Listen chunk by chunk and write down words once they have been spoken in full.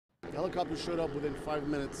Helicopter showed up within 5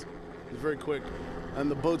 minutes. It was very quick. And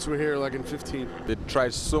the boats were here like in 15. They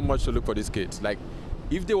tried so much to look for these kids. Like,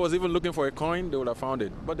 if they was even looking for a coin, they would have found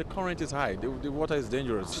it. But the current is high. The water is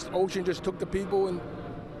dangerous. The ocean just took the people and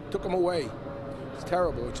took them away. It's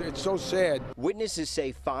terrible. It's so sad. Witnesses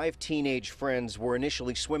say 5 teenage friends were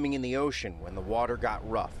initially swimming in the ocean when the water got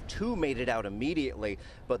rough. 2 made it out immediately,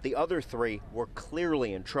 but the other 3 were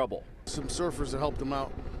clearly in trouble. Some surfers that helped him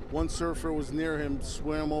out. One surfer was near him,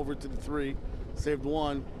 swam over to the 3, saved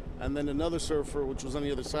 1. And then another surfer, which was on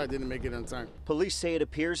the other side, didn't make it on time. Police say it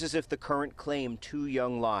appears as if the current claimed 2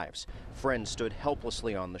 young lives. Friends stood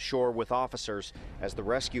helplessly on the shore with officers as the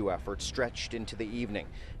rescue effort stretched into the evening.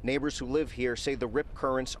 Neighbors who live here say the rip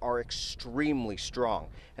currents are extremely strong,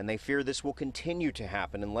 and they fear this will continue to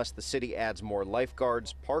happen unless the city adds more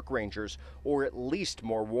lifeguards, park rangers, or at least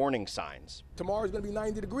more warning signs. Tomorrow's going to be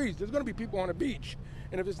 90 degrees. There's going to be people on the beach,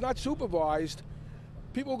 and if it's not supervised,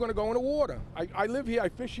 people are going to go in the water. I live here, I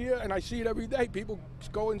fish here, and I see it every day. People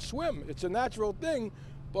go and swim. It's a natural thing,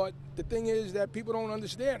 but the thing is that people don't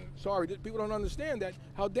understand. People don't understand that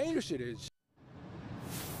how dangerous it is.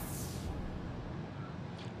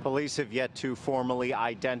 Police have yet to formally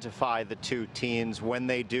identify the 2 teens. When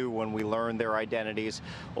they do, when we learn their identities,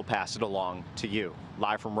 we'll pass it along to you.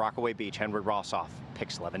 Live from Rockaway Beach, Henry Rossoff,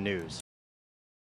 Pix 11 News.